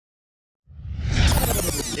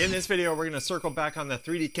In this video, we're going to circle back on the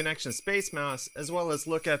 3DConnexion Space Mouse, as well as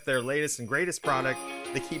look at their latest and greatest product,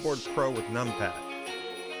 the Keyboard Pro with numpad.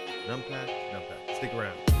 Numpad. Stick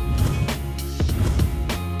around.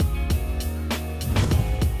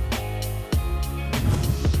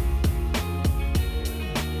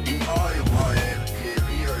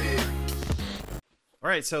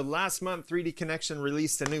 Alright, so last month 3DConnexion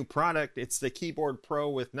released a new product. It's the Keyboard Pro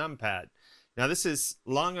with numpad. Now this is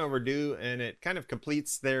long overdue, and it kind of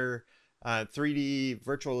completes their 3D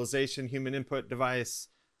virtualization human input device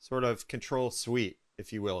sort of control suite,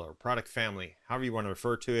 if you will, or product family, however you want to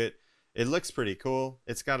refer to it. It looks pretty cool.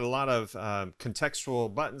 It's got a lot of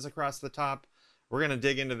contextual buttons across the top. We're going to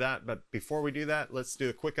dig into that, but before we do that, let's do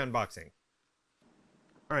a quick unboxing.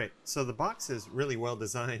 Alright, so the box is really well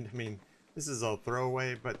designed. I mean, this is all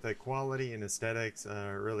throwaway, but the quality and aesthetics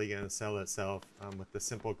are really going to sell itself with the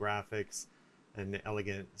simple graphics and the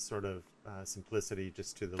elegant sort of simplicity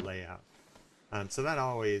just to the layout. So that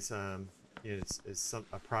always is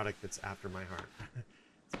a product that's after my heart.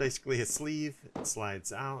 It's basically a sleeve. It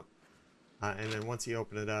slides out, and then once you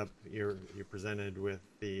open it up, you're presented with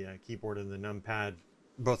the keyboard and the numpad,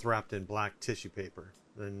 both wrapped in black tissue paper.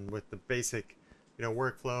 Then with the basic,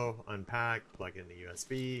 workflow: unpack, plug in the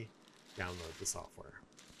USB, download the software.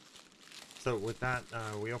 So with that,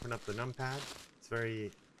 we open up the numpad. It's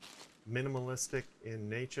very minimalistic in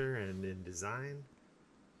nature and in design.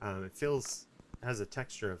 It has a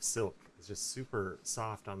texture of silk. It's just super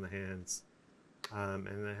soft on the hands, and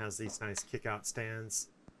it has these nice kick-out stands.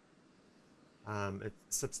 It's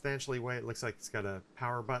substantially weight. It looks like it's got a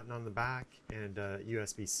power button on the back and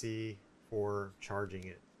USB-C for charging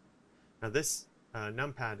it. Now this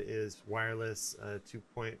numpad is wireless,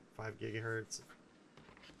 2.5 gigahertz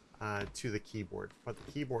to the keyboard, but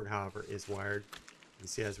the keyboard, however, is wired. You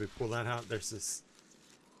see, as we pull that out, there's this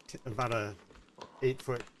about a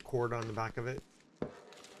 8-foot cord on the back of it.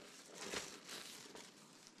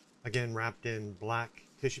 Again, wrapped in black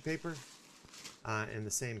tissue paper, and the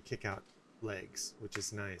same kick-out legs, which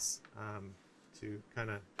is nice to kind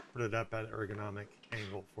of put it up at an ergonomic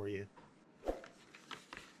angle for you.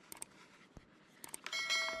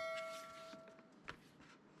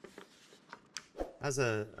 Has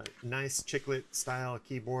a nice chiclet style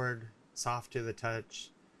keyboard, soft to the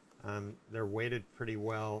touch. They're weighted pretty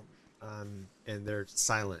well, and they're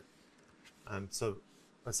silent. So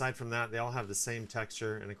aside from that, they all have the same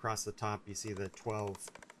texture, and across the top you see the 12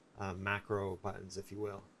 macro buttons, if you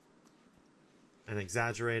will. An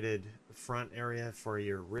exaggerated front area for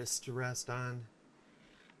your wrist to rest on.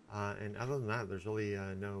 And other than that, there's really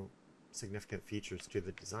no significant features to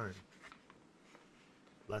the design.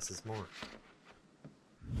 Less is more.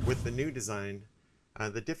 With the new design,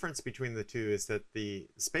 the difference between the two is that the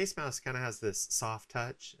Space Mouse kind of has this soft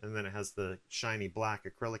touch, and then it has the shiny black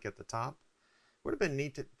acrylic at the top. Would have been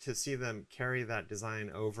neat to see them carry that design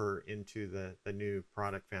over into the new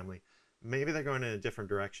product family. Maybe they're going in a different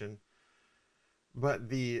direction, but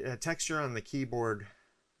the texture on the keyboard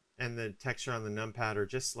and the texture on the numpad are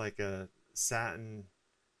just like a satin,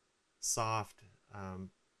 soft,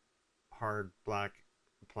 hard black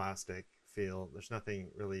plastic feel. There's nothing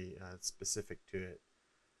really specific to it.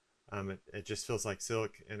 It just feels like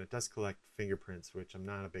silk, and it does collect fingerprints, which I'm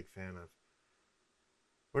not a big fan of.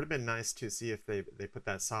 Would have been nice to see if they put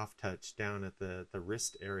that soft touch down at the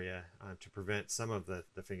wrist area to prevent some of the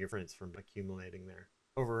fingerprints from accumulating there.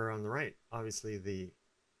 Over on the right, obviously the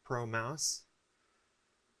Pro mouse,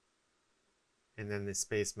 and then the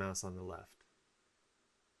Space Mouse on the left.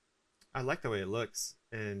 I like the way it looks,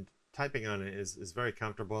 and typing on it is very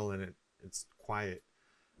comfortable, and it's quiet.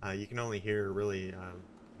 You can only hear really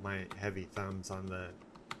my heavy thumbs on the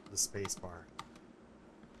space bar.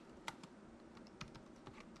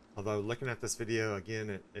 Although looking at this video again,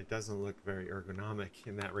 it doesn't look very ergonomic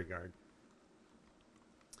in that regard.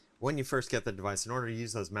 When you first get the device, in order to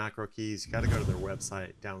use those macro keys, you got to go to their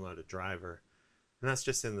website, download a driver, and that's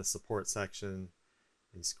just in the support section.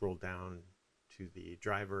 And you scroll down to the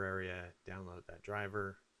driver area, download that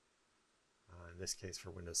driver. In this case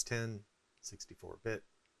for Windows 10, 64-bit,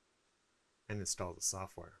 and install the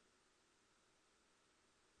software.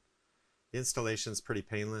 The installation is pretty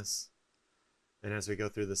painless, and as we go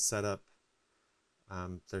through the setup,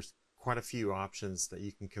 there's quite a few options that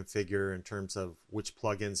you can configure in terms of which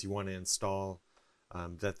plugins you want to install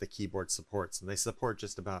that the keyboard supports, and they support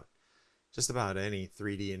just about any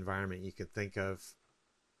 3D environment you could think of,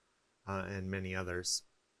 and many others.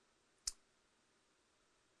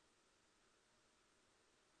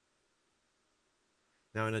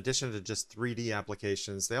 Now, in addition to just 3D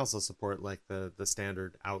applications, they also support like the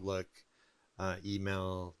standard Outlook,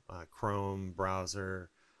 email, Chrome browser,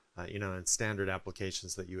 and standard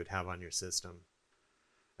applications that you would have on your system.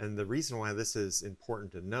 And the reason why this is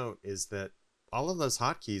important to note is that all of those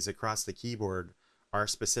hotkeys across the keyboard are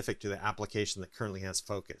specific to the application that currently has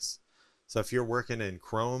focus. So if you're working in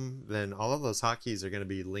Chrome, then all of those hotkeys are going to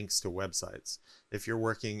be links to websites. If you're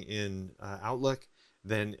working in Outlook,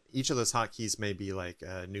 then each of those hotkeys may be like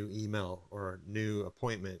a new email or new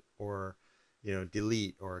appointment or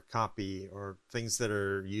delete or copy or things that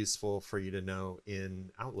are useful for you to know in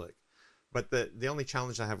Outlook. But the only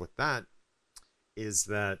challenge I have with that is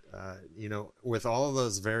that with all of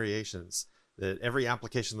those variations, that every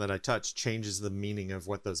application that I touch changes the meaning of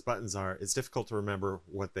what those buttons are. It's difficult to remember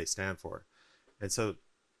what they stand for. And so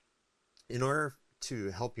in order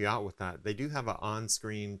to help you out with that, they do have an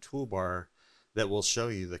on-screen toolbar that will show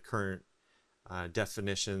you the current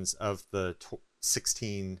definitions of the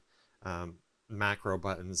 16 macro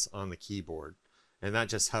buttons on the keyboard. And that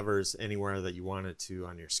just hovers anywhere that you want it to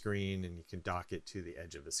on your screen, and you can dock it to the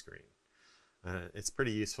edge of the screen. It's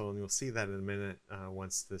pretty useful, and you'll see that in a minute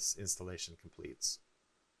once this installation completes.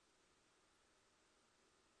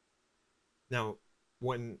 Now,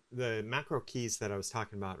 when the macro keys that I was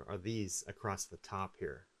talking about are these across the top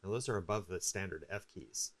here. Now, those are above the standard F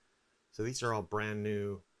keys. So these are all brand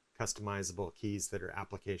new customizable keys that are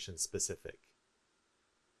application specific.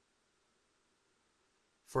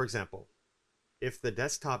 For example, if the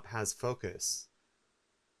desktop has focus,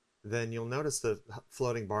 then you'll notice the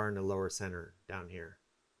floating bar in the lower center down here.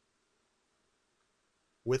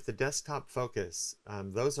 With the desktop focus,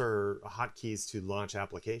 those are hotkeys to launch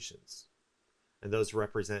applications, and those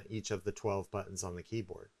represent each of the 12 buttons on the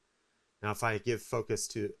keyboard. Now, if I give focus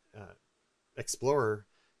to Explorer,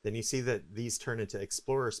 then you see that these turn into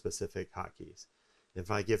Explorer specific hotkeys. If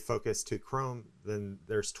I give focus to Chrome, then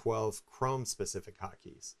there's 12 Chrome specific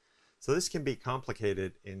hotkeys. So this can be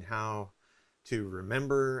complicated in how to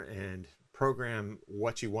remember and program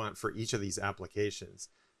what you want for each of these applications.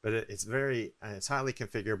 But it's highly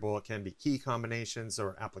configurable. It can be key combinations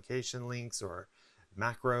or application links or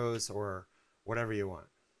macros or whatever you want.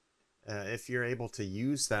 If you're able to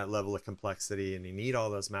use that level of complexity and you need all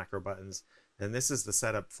those macro buttons, then this is the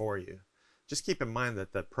setup for you. Just keep in mind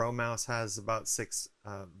that the Pro mouse has about 6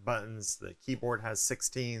 buttons, the keyboard has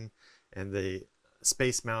 16, and the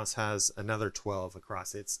Space mouse has another 12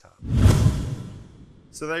 across its top.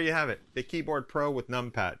 So there you have it, the Keyboard Pro with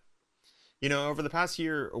numpad. Over the past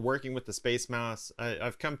year working with the Space mouse,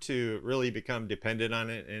 I've come to really become dependent on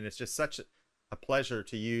it, and it's just such a pleasure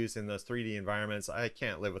to use in those 3D environments. I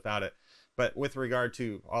can't live without it. But with regard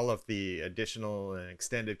to all of the additional and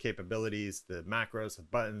extended capabilities, the macros, the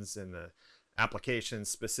buttons, and the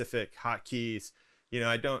application-specific hotkeys,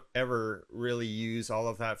 I don't ever really use all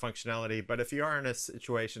of that functionality. But if you are in a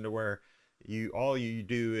situation to where all you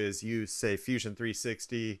do is use, say, Fusion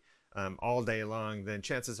 360 all day long, then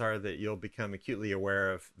chances are that you'll become acutely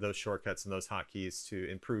aware of those shortcuts and those hotkeys to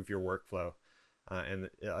improve your workflow and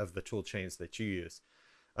of the tool chains that you use.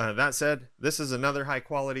 That said, this is another high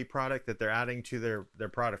quality product that they're adding to their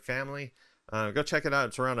product family. Go check it out.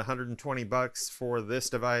 It's around 120 bucks for this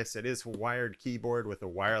device. It is a wired keyboard with a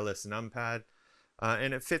wireless numpad,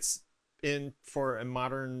 and it fits in for a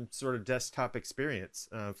modern sort of desktop experience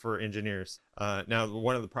for engineers. Now,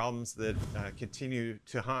 one of the problems that continue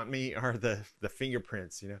to haunt me are the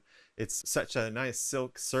fingerprints. It's such a nice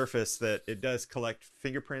silk surface that it does collect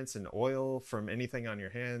fingerprints and oil from anything on your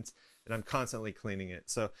hands, and I'm constantly cleaning it.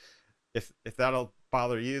 So if that'll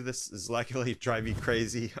bother you, this is likely to drive you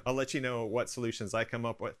crazy. I'll let you know what solutions I come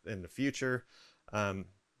up with in the future.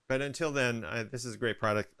 But until then, this is a great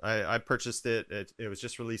product. I purchased it. It was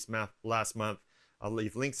just released last month. I'll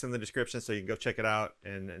leave links in the description so you can go check it out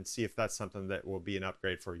and see if that's something that will be an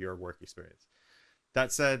upgrade for your work experience.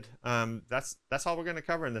 That said, that's all we're going to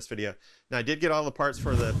cover in this video. Now, I did get all the parts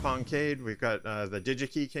for the Pongcade. We've got the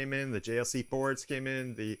DigiKey came in, the JLC boards came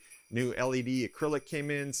in, the new LED acrylic came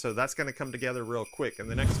in. So that's going to come together real quick. In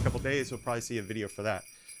the next couple days, we'll probably see a video for that.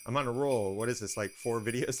 I'm on a roll. What is this, like 4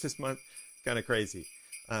 videos this month? Kind of crazy.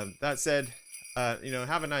 That said,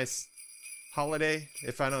 have a nice holiday.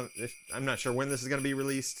 I'm not sure when this is going to be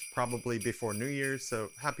released, probably before New Year's. So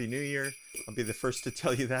Happy New Year. I'll be the first to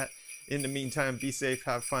tell you that. In the meantime, be safe,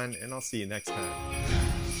 have fun, and I'll see you next time.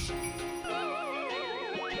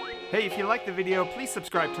 Hey, if you liked the video, please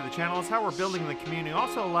subscribe to the channel. It's how we're building the community.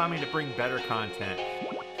 Also allow me to bring better content.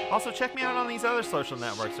 Also check me out on these other social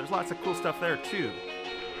networks. There's lots of cool stuff there too.